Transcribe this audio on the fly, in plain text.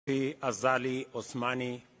Azali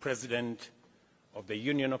Osmani, President of the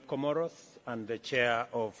Union of Comoros and the Chair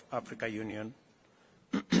of Africa Union,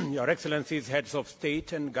 Your Excellencies, Heads of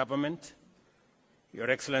State and Government, Your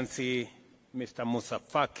Excellency Mr. Musa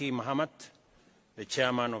Faki Mahamat, the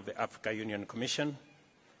Chairman of the Africa Union Commission,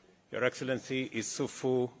 Your Excellency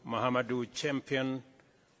Isufu Mahamadou, Champion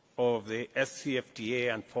of the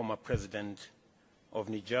SCFTA and former President of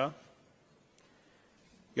Niger,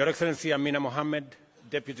 Your Excellency Amina Mohammed,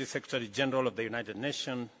 Deputy Secretary General of the United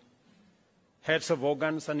Nations, heads of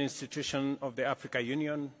organs and institutions of the Africa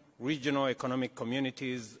Union, regional economic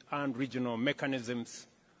communities and regional mechanisms,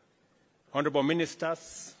 honorable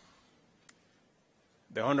ministers,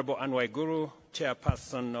 the Honorable Anwar Guru,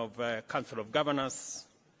 Chairperson of Council of Governors,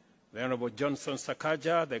 the Honorable Johnson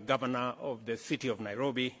Sakaja, the Governor of the City of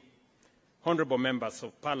Nairobi, honorable members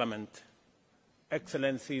of Parliament,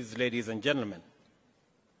 Excellencies, ladies and gentlemen.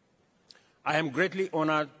 I am greatly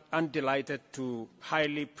honored and delighted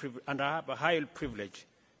and I have a high privilege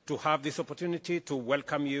to have this opportunity to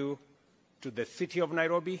welcome you to the city of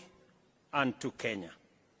Nairobi and to Kenya.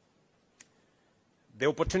 The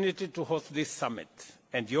opportunity to host this summit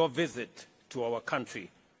and your visit to our country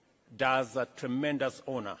does a tremendous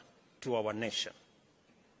honor to our nation.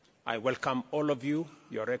 I welcome all of you,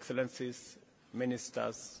 Your Excellencies,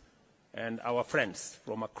 ministers, and our friends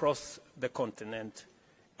from across the continent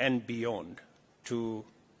and beyond to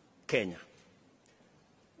Kenya.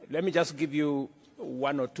 Let me just give you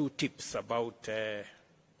one or two tips about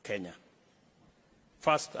Kenya.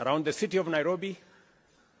 First, around the city of Nairobi,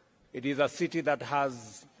 it is a city that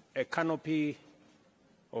has a canopy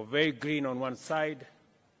of very green on one side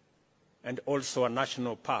and also a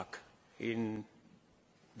national park in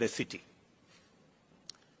the city.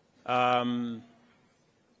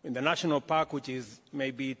 In the national park, which is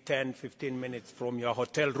maybe 10, 15 minutes from your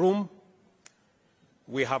hotel room,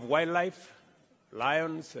 we have wildlife,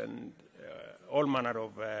 lions and all manner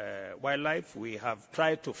of wildlife. We have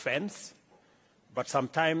tried to fence, but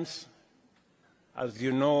sometimes, as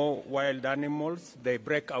you know, wild animals, they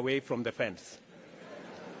break away from the fence.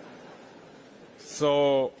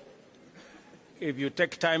 So if you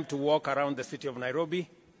take time to walk around the city of Nairobi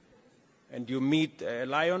and you meet a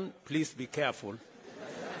lion, please be careful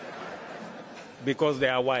because they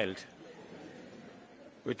are wild.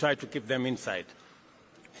 We try to keep them inside.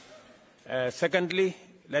 Secondly,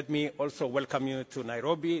 let me also welcome you to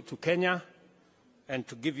Nairobi, to Kenya, and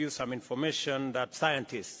to give you some information that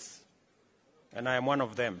scientists, and I am one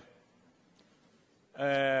of them,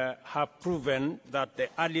 have proven that the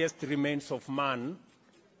earliest remains of man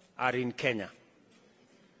are in Kenya.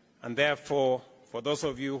 And therefore, for those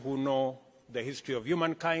of you who know the history of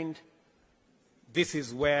humankind, this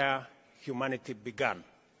is where humanity began.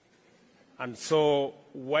 And so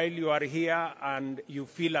while you are here and you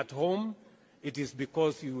feel at home, it is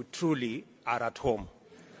because you truly are at home.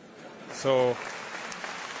 So,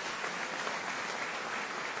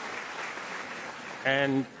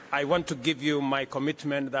 and I want to give you my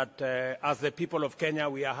commitment that as the people of Kenya,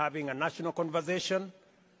 we are having a national conversation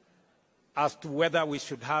as to whether we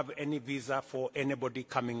should have any visa for anybody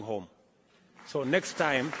coming home. So next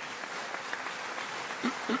time,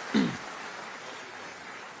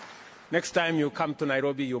 next time you come to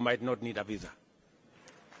Nairobi, you might not need a visa.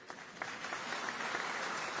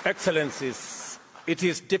 Excellencies, it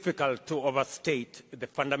is difficult to overstate the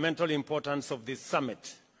fundamental importance of this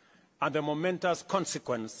summit and the momentous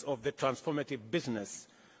consequence of the transformative business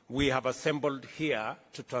we have assembled here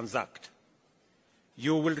to transact.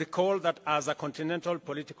 You will recall that as a continental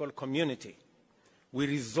political community, we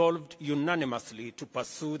resolved unanimously to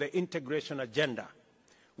pursue the integration agenda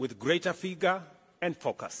with greater vigor and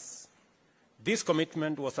focus. This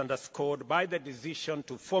commitment was underscored by the decision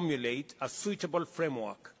to formulate a suitable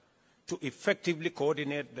framework to effectively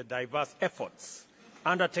coordinate the diverse efforts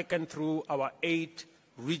undertaken through our 8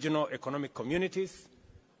 regional economic communities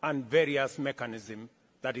and various mechanisms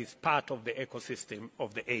that is part of the ecosystem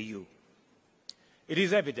of the AU. It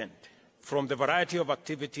is evident from the variety of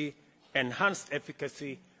activity, enhanced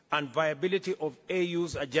efficacy and viability of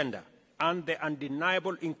AU's agenda and the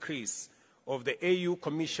undeniable increase of the AU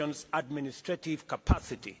Commission's administrative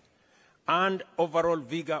capacity and overall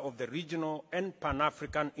vigor of the regional and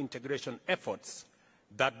Pan-African integration efforts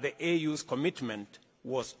that the AU's commitment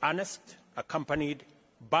was earnest, accompanied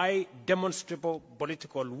by demonstrable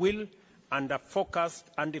political will and a focused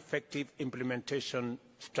and effective implementation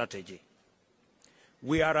strategy.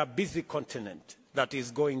 We are a busy continent that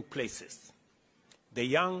is going places. The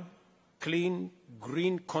young, clean,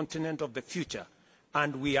 green continent of the future,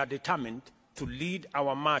 and we are determined to lead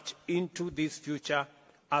our march into this future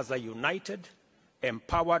as a united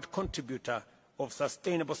empowered contributor of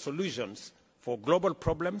sustainable solutions for global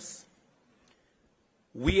problems.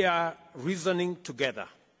 We are reasoning together,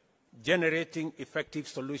 generating effective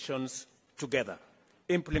solutions together,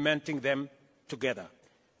 implementing them together,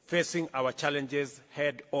 facing our challenges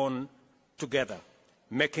head-on together,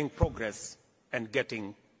 making progress and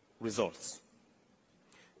getting results.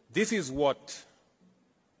 This is what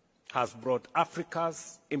has brought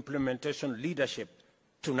Africa's implementation leadership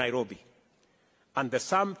to Nairobi, and the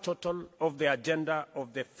sum total of the agenda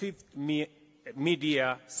of the 5th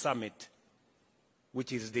Mid-Year Summit,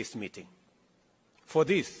 which is this meeting. For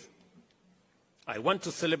this, I want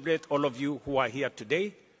to celebrate all of you who are here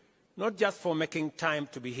today, not just for making time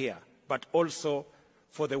to be here, but also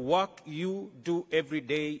for the work you do every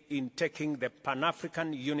day in taking the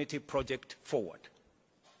Pan-African Unity Project forward.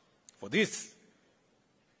 For this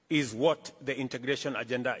is what the integration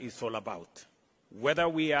agenda is all about. Whether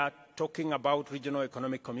we are talking about regional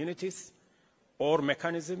economic communities or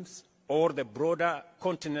mechanisms or the broader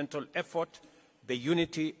continental effort, the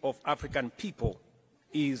unity of African people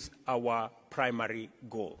is our primary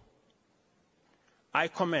goal. I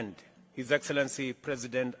commend His Excellency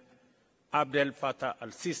President Abdel Fattah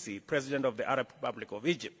al-Sisi, President of the Arab Republic of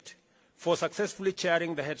Egypt, for successfully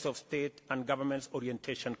chairing the Heads of State and Government's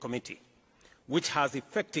Orientation Committee, which has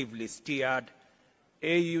effectively steered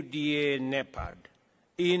AUDA-NEPAD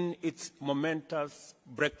in its momentous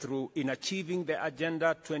breakthrough in achieving the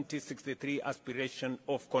Agenda 2063 aspiration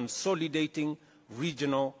of consolidating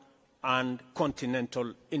regional and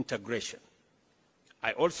continental integration.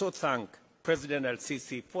 I also thank President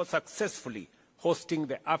el-Sisi for successfully hosting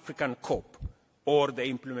the African COP, or the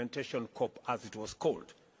Implementation COP as it was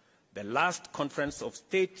called, the last conference of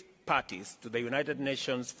state parties to the United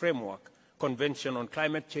Nations Framework Convention on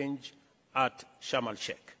Climate Change at Sharm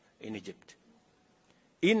el-Sheikh in Egypt.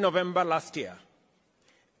 In November last year,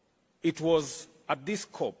 it was at this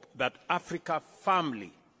COP that Africa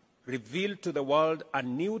firmly revealed to the world a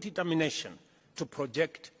new determination to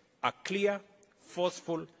project a clear,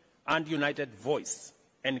 forceful, and united voice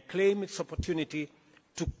and claim its opportunity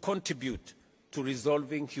to contribute to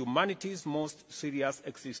resolving humanity's most serious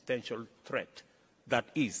existential threat, that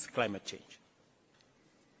is climate change.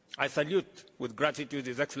 I salute with gratitude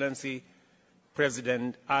His Excellency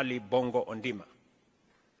President Ali Bongo Ondimba,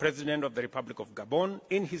 President of the Republic of Gabon,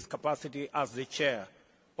 in his capacity as the chair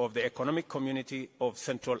of the Economic Community of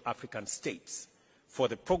Central African States, for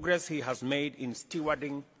the progress he has made in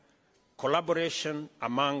stewarding collaboration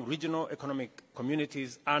among regional economic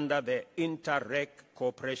communities under the Inter-Reg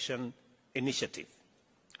Cooperation Initiative.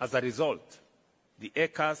 As a result, the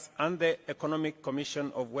ECAS and the Economic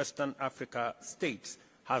Commission of Western Africa States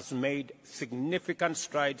has made significant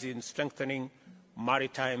strides in strengthening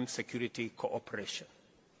maritime security cooperation.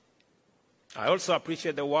 I also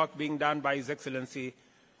appreciate the work being done by His Excellency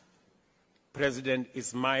President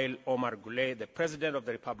Ismail Omar Guelleh, the President of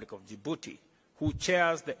the Republic of Djibouti, who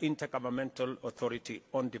chairs the Intergovernmental Authority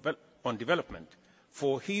on Development,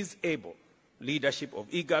 for his able leadership of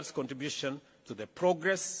IGAD's contribution to the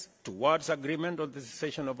progress towards agreement on the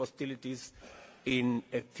cessation of hostilities in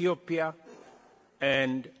Ethiopia,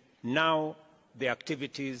 and now the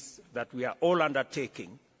activities that we are all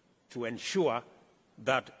undertaking to ensure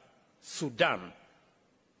that Sudan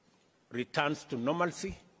returns to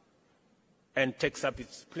normalcy and takes up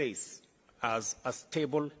its place as a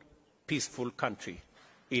stable, peaceful country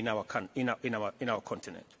in our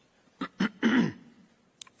continent.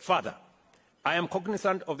 Further, I am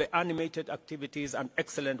cognizant of the animated activities and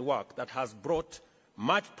excellent work that has brought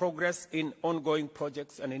much progress in ongoing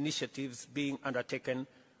projects and initiatives being undertaken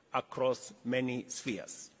across many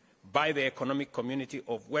spheres by the Economic Community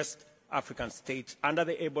of West African States under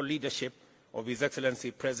the able leadership of His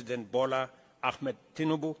Excellency President Bola Ahmed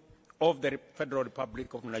Tinubu of the Federal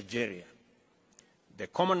Republic of Nigeria, the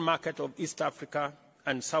Common Market of East Africa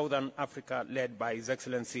and Southern Africa led by His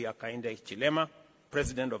Excellency Hakainde Hichilema,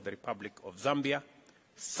 President of the Republic of Zambia,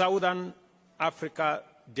 Southern Africa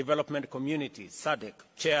Development Community, SADC,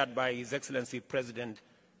 chaired by His Excellency President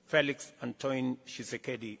Felix Antoine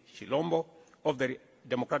Tshisekedi Tshilombo of the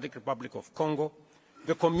Democratic Republic of Congo,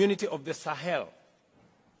 the Community of the Sahel,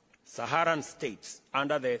 Saharan states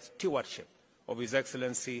under the stewardship of His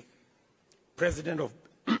Excellency President of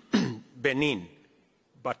Benin,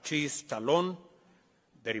 Patrice Talon,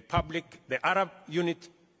 the Arab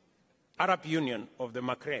Union of the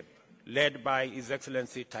Maghreb, led by His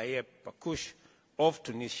Excellency Tayeb Pakouche of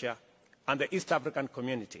Tunisia, and the East African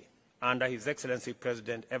Community under His Excellency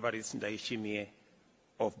President Evariste Ndayishimiye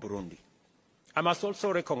of Burundi. I must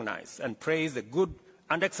also recognize and praise the good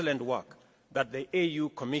and excellent work that the AU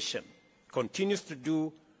Commission continues to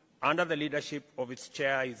do under the leadership of its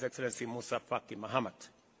chair, His Excellency Musa Faki Mahamat.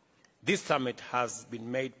 This summit has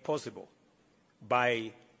been made possible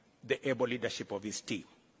by the able leadership of his team.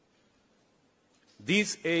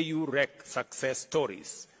 These AU-REC success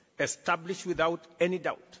stories establish without any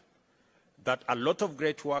doubt that a lot of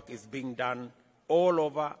great work is being done all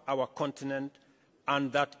over our continent,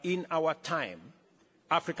 and that in our time,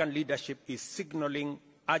 African leadership is signaling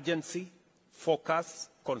urgency, focus,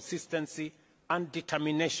 consistency, and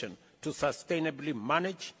determination to sustainably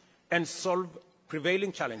manage and solve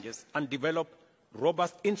prevailing challenges and develop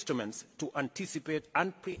robust instruments to anticipate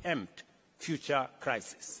and preempt future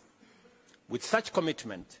crises. With such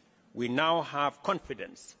commitment, we now have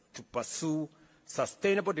confidence to pursue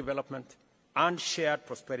sustainable development and shared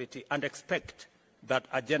prosperity, and expect that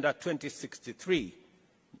Agenda 2063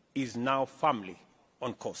 is now firmly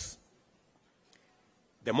on course.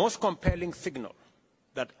 The most compelling signal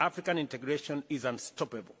that African integration is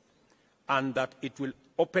unstoppable and that it will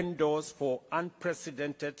open doors for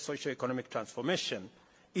unprecedented socio-economic transformation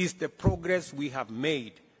is the progress we have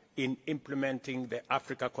made in implementing the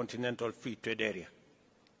Africa Continental Free Trade Area.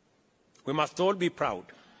 We must all be proud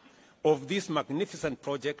of this magnificent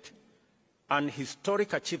project, an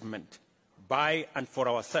historic achievement by and for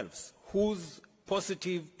ourselves, whose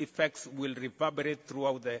positive effects will reverberate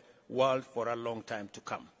throughout the world for a long time to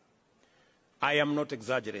come. I am not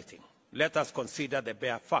exaggerating. Let us consider the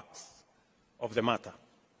bare facts of the matter.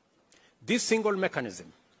 This single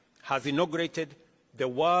mechanism has inaugurated the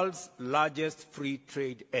world's largest free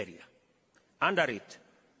trade area. Under it,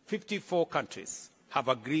 54 countries have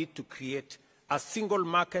agreed to create a single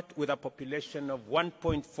market with a population of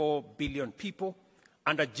 1.4 billion people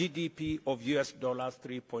and a GDP of US dollars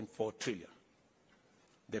 3.4 trillion.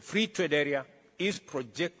 The free trade area is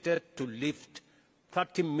projected to lift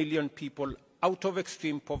 30 million people out of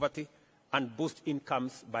extreme poverty and boost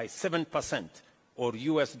incomes by 7%, or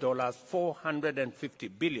US dollars 450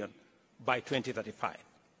 billion by 2035.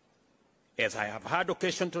 As I have had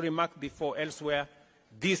occasion to remark before elsewhere,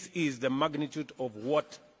 this is the magnitude of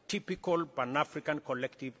what typical Pan-African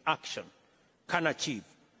collective action can achieve,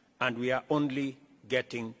 and we are only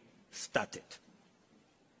getting started.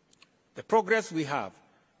 The progress we have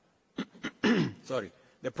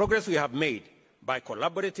made by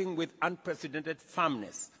collaborating with unprecedented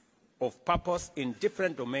firmness of purpose in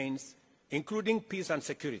different domains, including peace and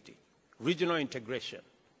security, regional integration,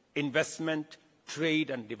 investment, trade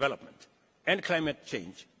and development, and climate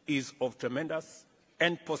change, is of tremendous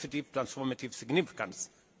and positive transformative significance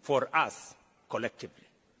for us collectively.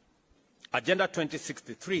 Agenda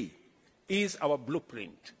 2063 is our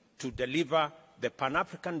blueprint to deliver the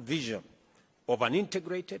Pan-African vision of an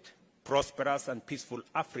integrated, prosperous and peaceful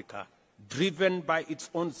Africa driven by its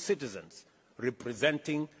own citizens,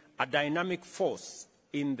 representing a dynamic force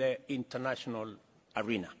in the international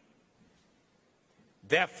arena.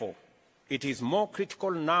 Therefore, it is more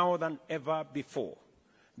critical now than ever before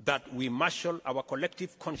that we marshal our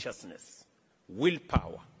collective consciousness,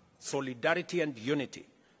 willpower, solidarity and unity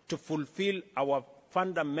to fulfill our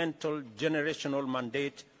fundamental generational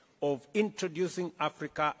mandate of introducing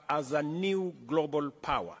Africa as a new global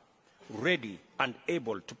power, ready and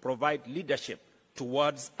able to provide leadership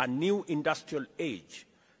towards a new industrial age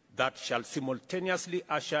that shall simultaneously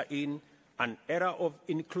usher in an era of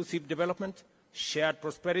inclusive development, shared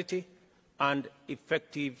prosperity, and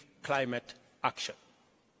effective climate action.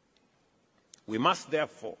 We must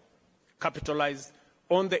therefore capitalize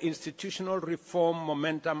on the institutional reform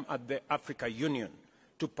momentum at the Africa Union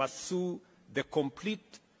to pursue the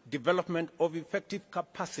complete development of effective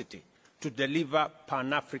capacity to deliver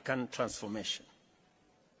Pan-African transformation.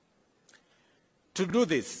 To do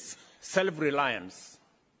this, self-reliance,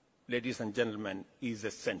 ladies and gentlemen, is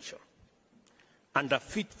essential, and a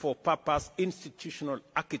fit-for-purpose institutional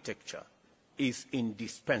architecture is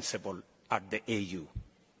indispensable at the AU.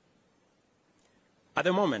 At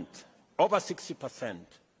the moment, over 60%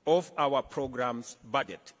 of our program's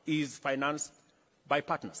budget is financed by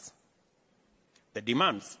partners. The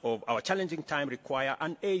demands of our challenging time require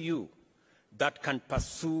an AU that can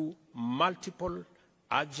pursue multiple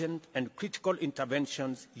urgent and critical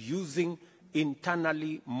interventions using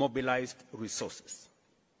internally mobilized resources.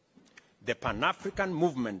 The Pan-African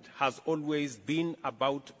movement has always been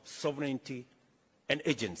about sovereignty and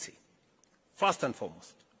agency. First and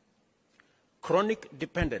foremost, chronic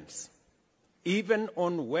dependence, even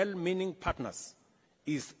on well-meaning partners,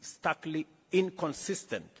 is starkly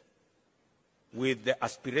inconsistent with the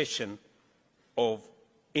aspiration of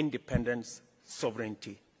independence,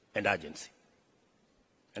 sovereignty, and agency.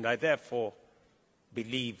 And I therefore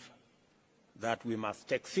believe that we must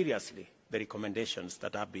take seriously the recommendations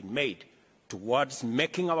that have been made towards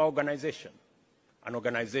making our organization an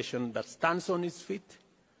organization that stands on its feet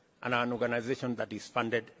and an organization that is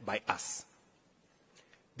funded by us.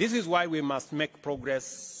 This is why we must make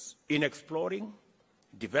progress in exploring,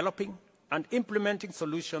 developing, and implementing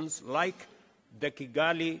solutions like the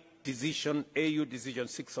Kigali Decision, AU Decision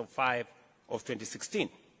 605 of 2016.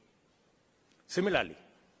 Similarly,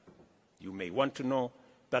 you may want to know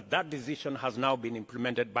that that decision has now been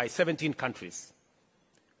implemented by 17 countries.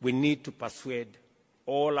 We need to persuade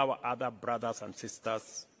all our other brothers and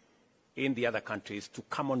sisters in the other countries to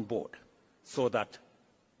come on board so that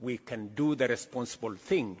we can do the responsible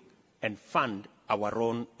thing and fund our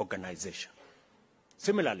own organization.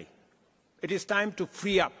 Similarly, it is time to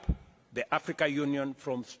free up the Africa Union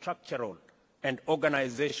from structural and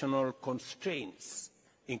organizational constraints,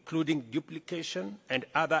 including duplication and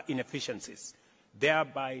other inefficiencies,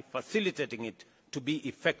 thereby facilitating it to be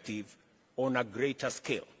effective on a greater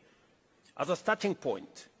scale. As a starting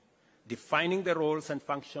point, defining the roles and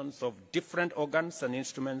functions of different organs and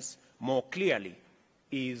instruments more clearly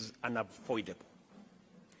is unavoidable.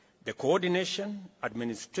 The coordination,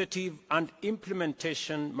 administrative, and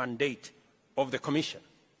implementation mandate of the Commission,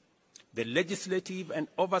 the legislative and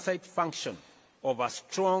oversight function of a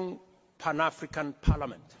strong Pan-African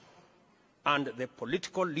Parliament, and the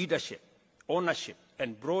political leadership, ownership,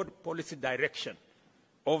 and broad policy direction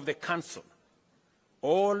of the Council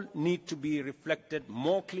all need to be reflected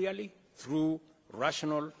more clearly through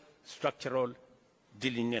rational structural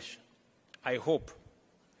delineation. I hope,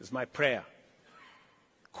 it's my prayer,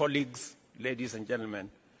 colleagues, ladies and gentlemen,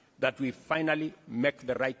 that we finally make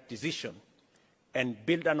the right decision and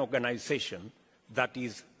build an organization that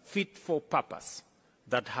is fit for purpose,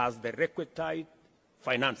 that has the requisite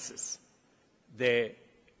finances, the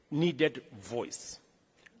needed voice,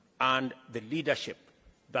 and the leadership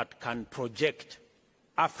that can project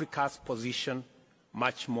Africa's position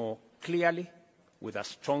much more clearly with a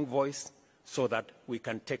strong voice so that we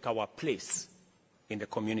can take our place in the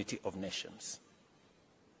community of nations.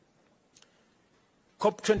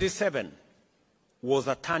 COP27 was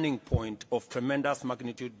a turning point of tremendous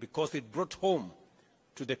magnitude because it brought home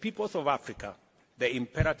to the peoples of Africa the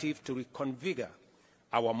imperative to reconfigure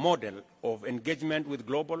our model of engagement with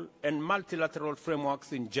global and multilateral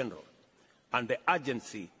frameworks in general, and the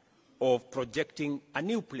urgency of projecting a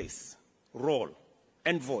new place, role,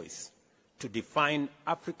 and voice to define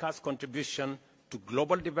Africa's contribution to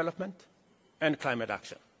global development and climate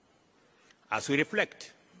action. As we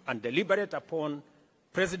reflect and deliberate upon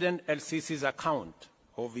President El-Sisi's account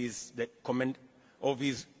of his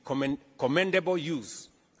commendable use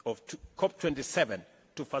of COP27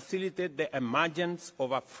 to facilitate the emergence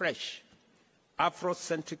of a fresh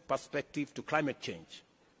Afrocentric perspective to climate change,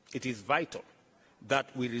 it is vital that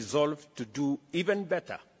we resolve to do even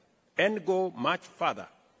better and go much further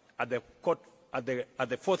at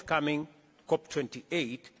the forthcoming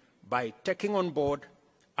COP28 by taking on board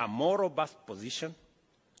a more robust position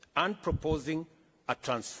and proposing a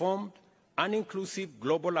transformed and inclusive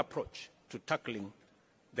global approach to tackling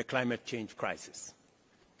the climate change crisis.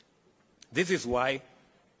 This is why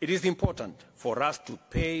it is important for us to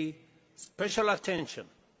pay special attention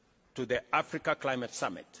to the Africa Climate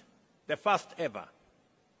Summit, the first ever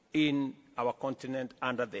in our continent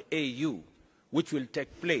under the AU, which will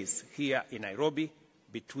take place here in Nairobi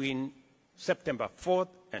between September 4th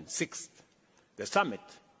and 6th. The summit,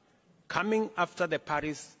 coming after the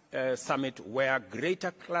Paris summit where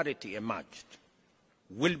greater clarity emerged,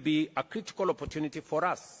 will be a critical opportunity for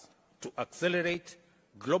us to accelerate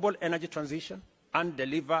global energy transition and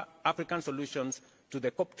deliver African solutions to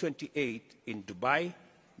the COP28 in Dubai,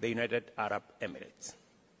 the United Arab Emirates.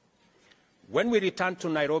 When we return to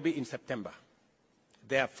Nairobi in September,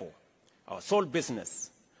 therefore, our sole business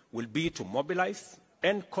will be to mobilize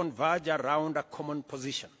and converge around a common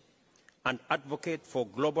position and advocate for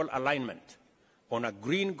global alignment on a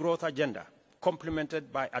green growth agenda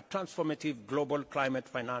complemented by a transformative global climate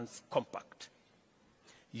finance compact.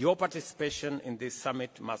 Your participation in this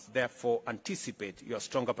summit must therefore anticipate your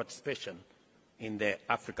stronger participation in the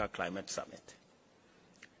Africa Climate Summit.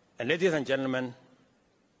 And ladies and gentlemen,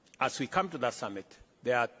 as we come to that summit,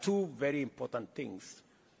 there are two very important things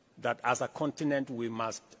that as a continent we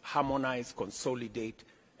must harmonize, consolidate,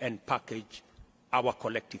 and package our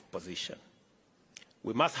collective position.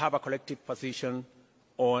 We must have a collective position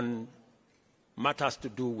on matters to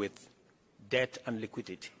do with debt and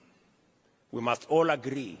liquidity. We must all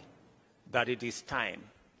agree that it is time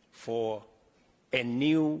for a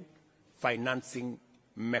new financing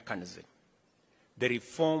mechanism. The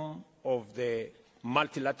reform of the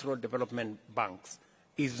multilateral development banks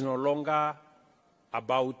is no longer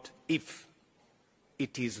about if,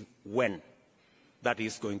 it is when that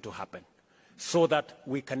is going to happen, so that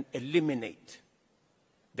we can eliminate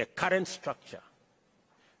the current structure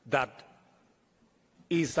that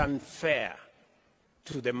is unfair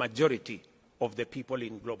to the majority of the people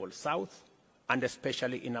in Global South, and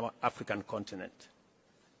especially in our African continent.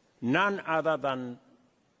 None other than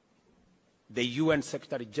the UN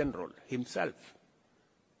Secretary General himself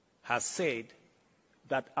has said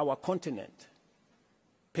that our continent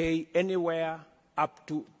pay anywhere up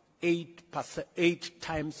to 8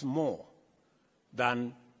 times more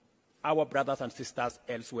than our brothers and sisters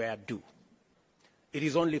elsewhere do. It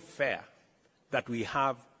is only fair that we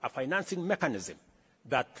have a financing mechanism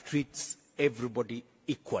that treats everybody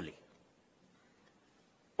equally.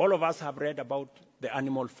 All of us have read about the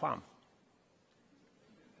animal farm,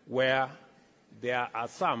 where there are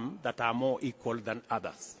some that are more equal than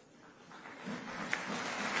others.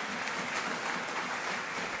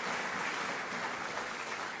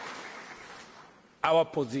 Our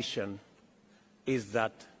position is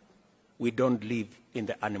that we don't live in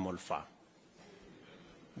the animal farm,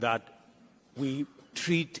 that we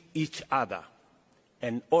treat each other,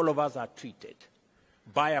 and all of us are treated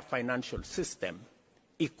by a financial system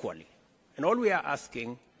equally. And all we are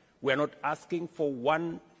asking, we are not asking for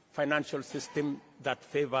one financial system that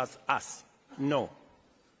favors us. No.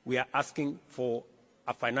 We are asking for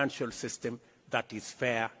a financial system that is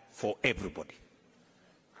fair for everybody.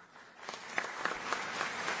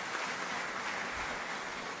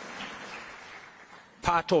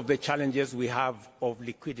 Part of the challenges we have of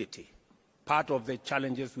liquidity, part of the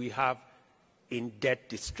challenges we have in debt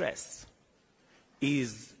distress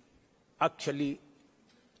is actually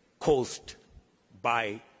caused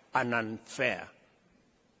by an unfair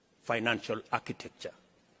financial architecture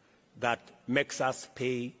that makes us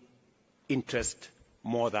pay interest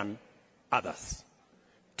more than others.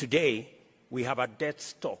 Today, we have a debt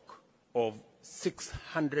stock of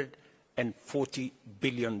 $640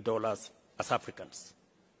 billion as Africans,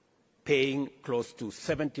 paying close to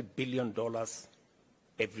 $70 billion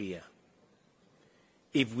every year.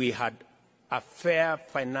 If we had a fair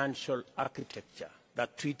financial architecture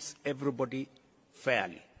that treats everybody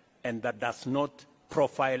fairly and that does not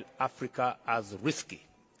profile Africa as risky,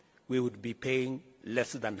 we would be paying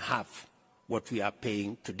less than half what we are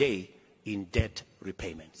paying today in debt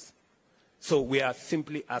repayments. So we are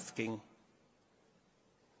simply asking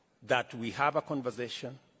that we have a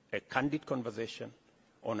conversation, a candid conversation,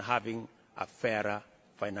 on having a fairer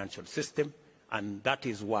financial system, and that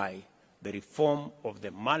is why the reform of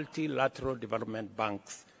the multilateral development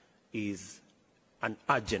banks is an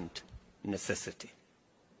urgent necessity.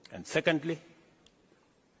 And secondly,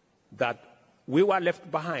 that we were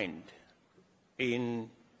left behind in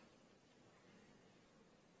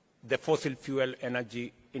the fossil fuel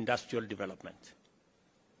energy industrial development.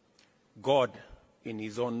 God, in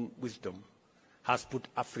his own wisdom, has put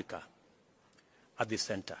Africa at the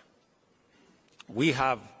center. We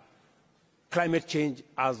have climate change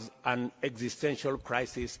as an existential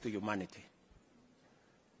crisis to humanity.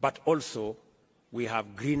 But also, we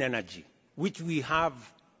have green energy, which we have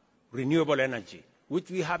renewable energy, which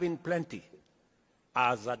we have in plenty,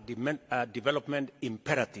 as a development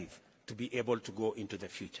imperative to be able to go into the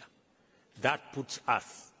future. That puts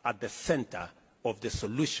us at the center of the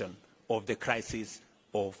solution of the crisis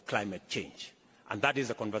of climate change. And that is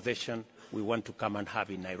a conversation we want to come and have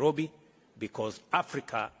in Nairobi, because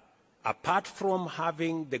Africa, apart from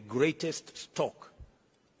having the greatest stock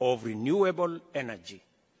of renewable energy,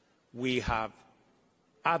 we have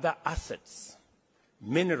other assets,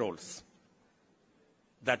 minerals,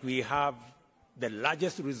 that we have the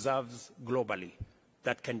largest reserves globally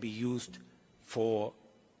that can be used for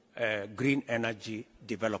green energy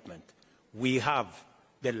development. We have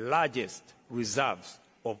the largest reserves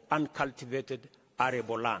of uncultivated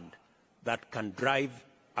arable land that can drive,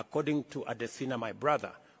 according to Adesina, my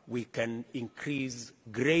brother, we can increase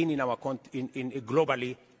grain in our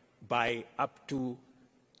globally by up to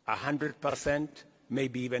 100%,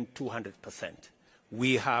 maybe even 200%.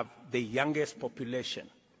 We have the youngest population,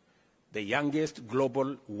 the youngest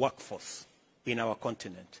global workforce in our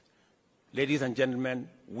continent. Ladies and gentlemen,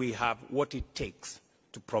 we have what it takes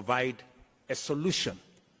to provide a solution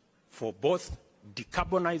for both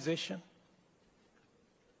decarbonization,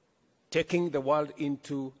 taking the world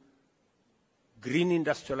into green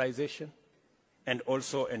industrialization, and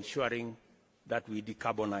also ensuring that we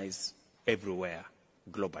decarbonize everywhere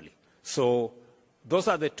globally. So those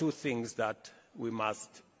are the two things that we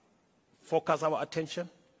must focus our attention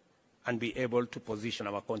and be able to position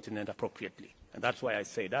our continent appropriately. And that's why I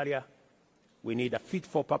said earlier, we need a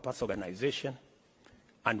fit-for-purpose organization,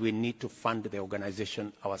 and we need to fund the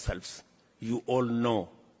organization ourselves. You all know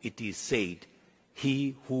it is said,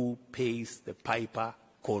 he who pays the piper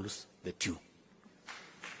calls the tune.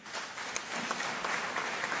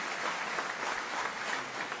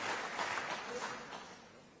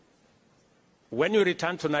 When you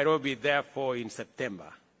return to Nairobi, therefore, in September,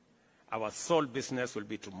 our sole business will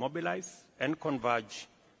be to mobilize and converge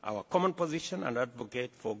our common position and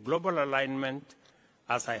advocate for global alignment,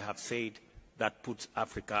 as I have said, that puts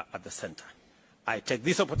Africa at the center. I take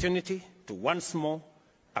this opportunity to once more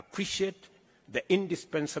appreciate the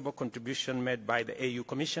indispensable contribution made by the AU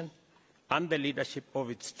Commission and the leadership of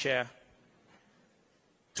its chair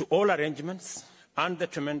to all arrangements and the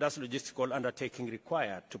tremendous logistical undertaking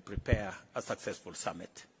required to prepare a successful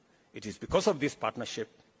summit. It is because of this partnership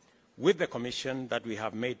with the Commission that we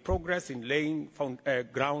have made progress in laying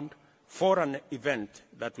ground for an event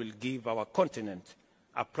that will give our continent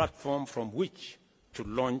a platform from which to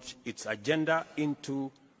launch its agenda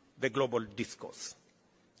into the global discourse.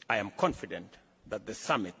 I am confident that the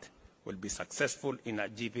summit will be successful in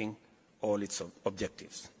achieving all its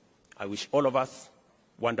objectives. I wish all of us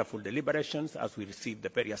wonderful deliberations as we receive the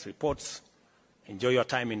various reports. Enjoy your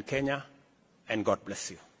time in Kenya, and God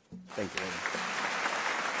bless you. Thank you very much.